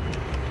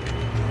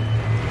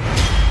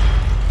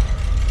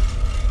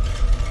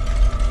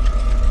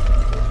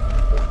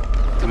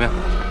怎么样？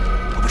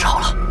我不吵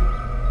了。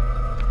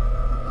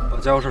把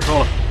家伙事收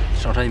了，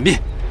上山隐蔽。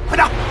快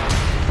点！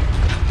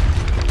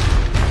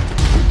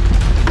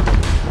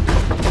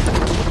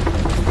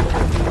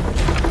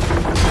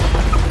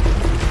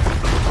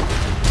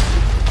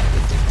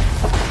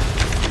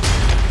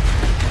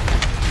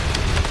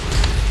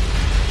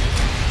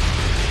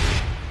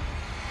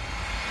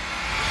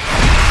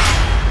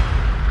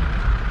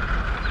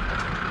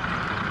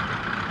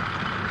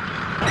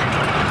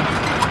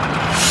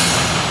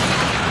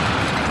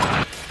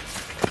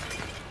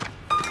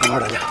二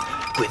大家，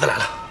鬼子来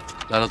了！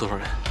来了多少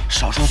人？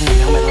少说得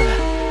有200多人，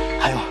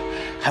还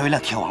有一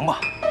辆铁王八。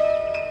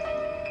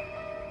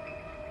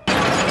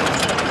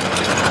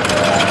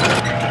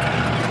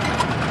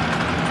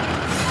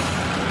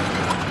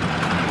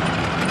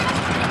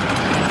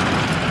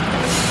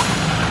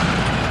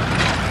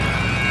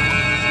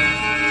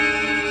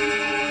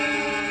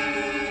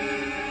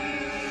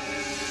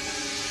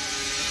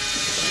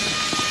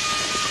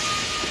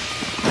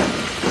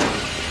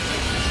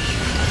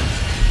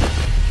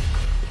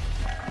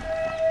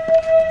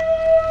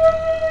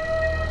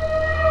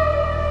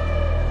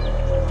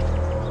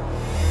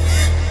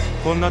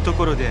こんなと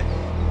ころで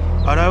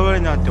現れ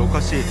るなんてお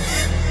かしい。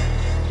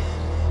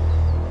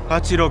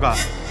八路が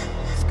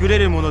作れ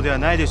るものでは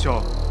ないでし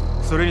ょ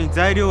う。それに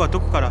材料はど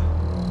こから？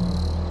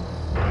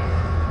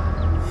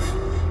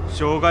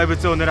障害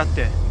物を狙っ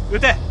て撃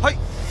て！はい。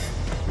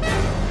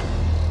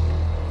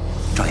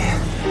赵爷，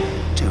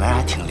这玩意儿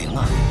还挺灵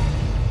啊，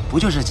不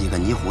就是几个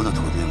泥糊的土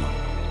堆吗？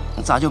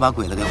咋就把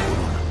鬼子给唬住了？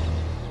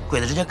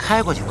鬼子直接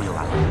开过去不就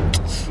完了？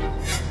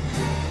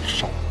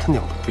少他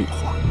娘的废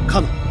话！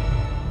看吧。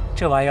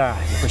这玩意儿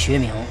有个学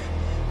名，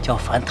叫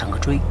反坦克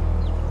锥。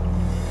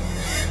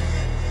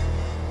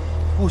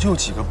不就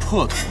几个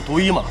破土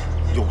堆吗？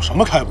有什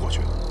么开不过去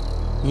的？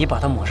你把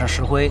它抹上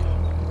石灰，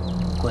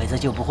鬼子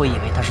就不会以为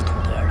它是土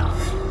堆了。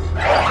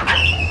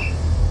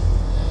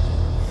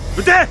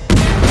撃て！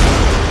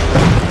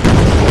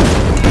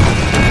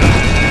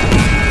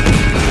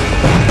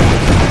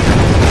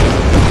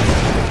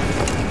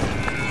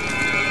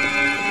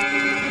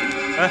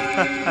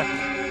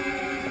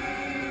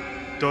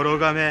泥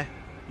亀。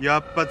や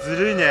っぱず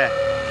るいね。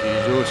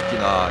非常識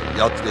な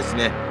やつです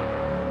ね。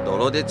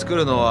泥で作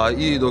るのは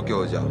いい度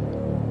胸じゃ。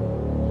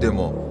で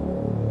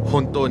も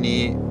本当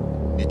に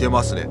似て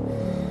ますね。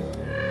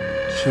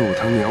就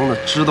他娘的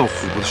知道虎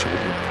不的小鬼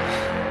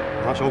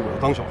子，拿小鬼子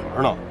当小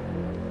孩呢，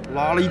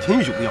拉了一天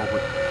一宿的洋会，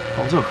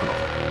到这可倒好，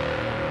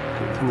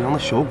给他娘的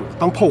小鬼子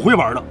当炮灰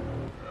玩呢。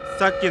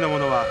さっきのも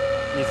のは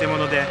偽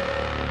物で、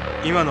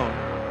今の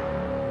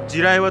地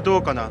雷はど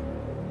うかな。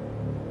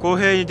公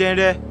平に伝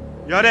令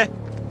やれ。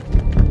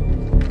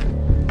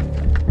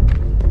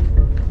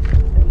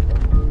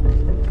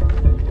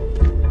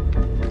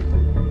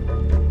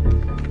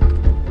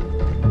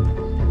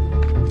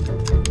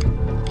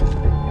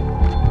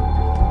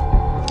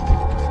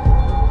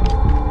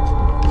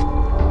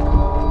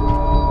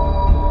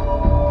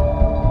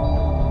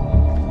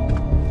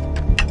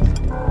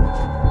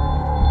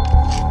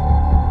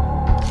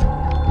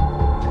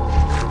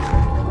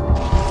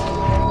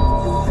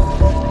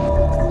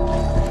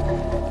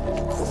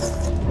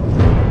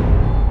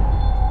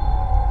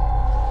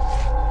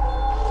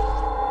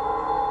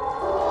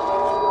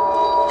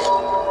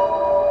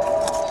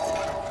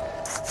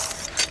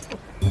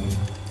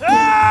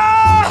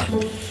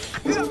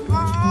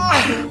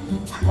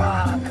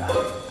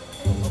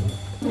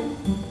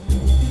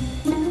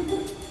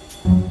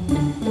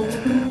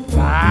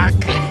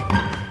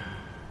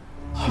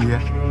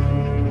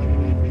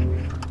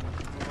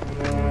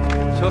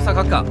調査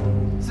閣下、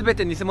すべ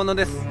て偽物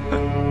です。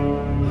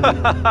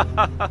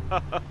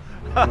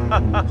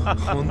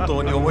本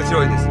当に面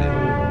白いですね。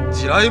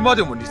地雷ま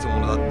でも偽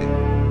物だっ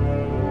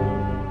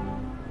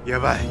て。や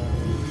ばい。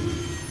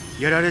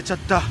やられちゃっ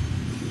た。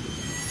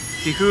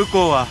岐阜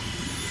港は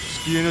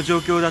地球の状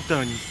況だった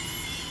のに、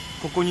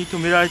ここに止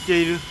められ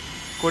ている。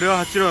これは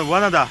八路の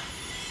罠だ。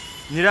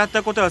狙っ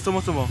たことはそ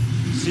もそも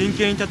真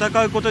剣に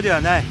戦うことで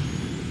はない。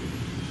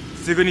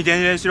すぐに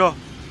伝令しろ。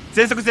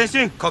全速前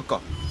進。閣下、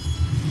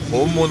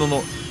本物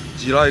の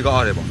地雷が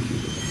あれば。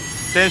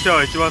戦車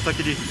は一番先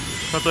に。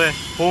たとえ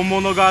本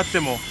物があって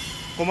も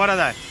困ら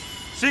ない。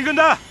進軍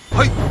だ。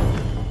はい、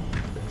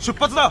出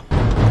発だ。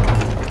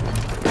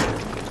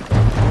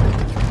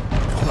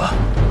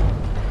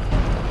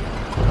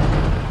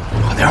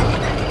快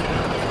点！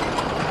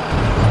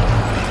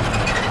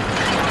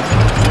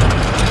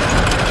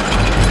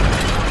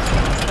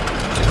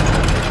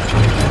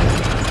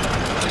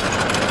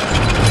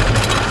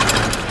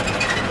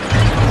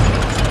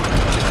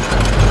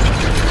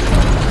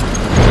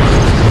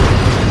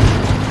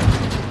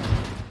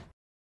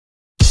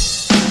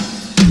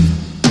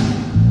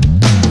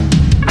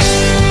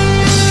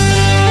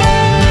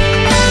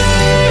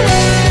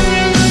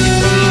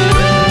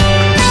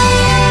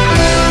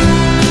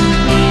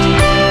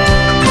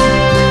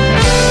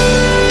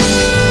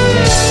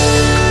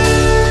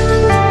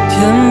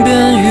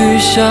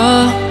下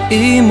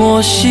一抹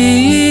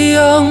夕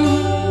阳，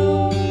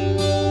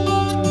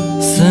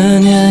思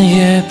念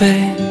也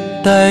被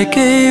带给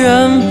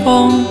远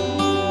方，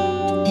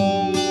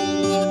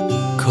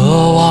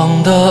渴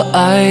望的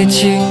爱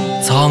情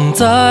藏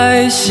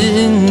在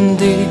心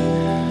底，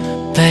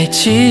背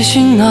起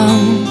行囊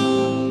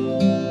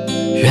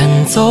远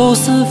走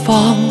四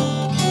方。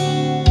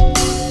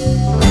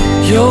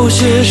有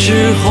些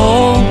时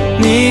候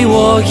你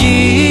我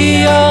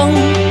一样，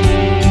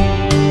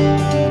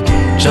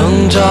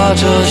挣扎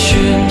着寻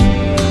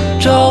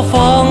找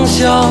方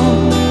向，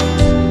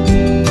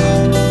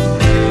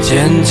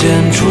渐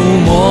渐触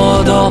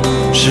摸到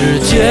世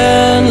间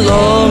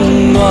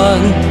冷暖，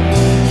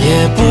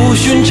也不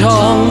寻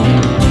常，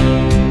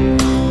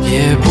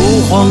也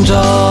不慌张。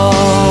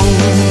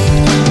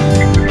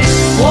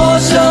我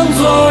想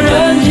做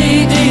人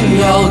一定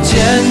要坚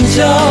强，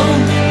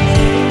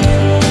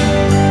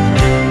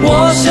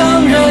我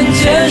想人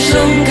间盛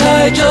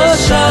开着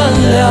善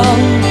良，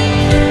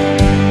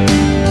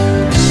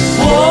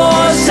我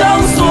想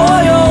所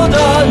有的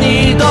你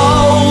都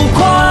快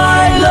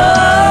乐，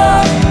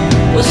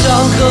我想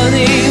和你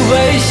微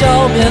笑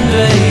面对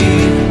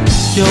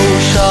忧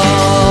伤。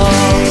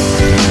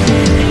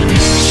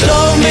生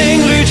命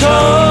旅程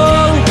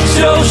就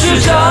是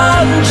战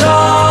场，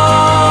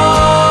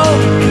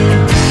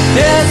别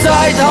再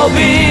逃避，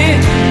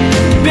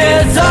别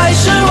再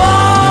失望。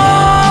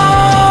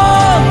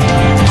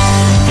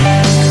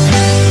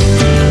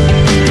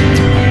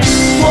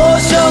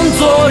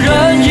做人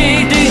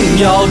一定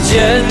要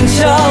坚强，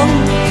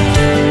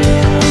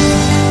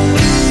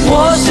我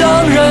想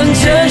人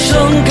间盛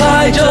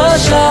开着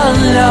善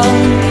良，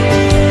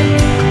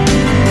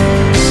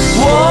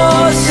我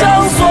想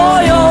所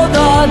有的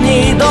你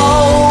都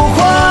快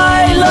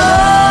乐，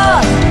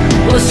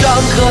我想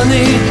和你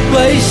微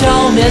笑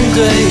面对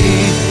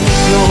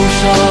忧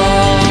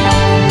伤。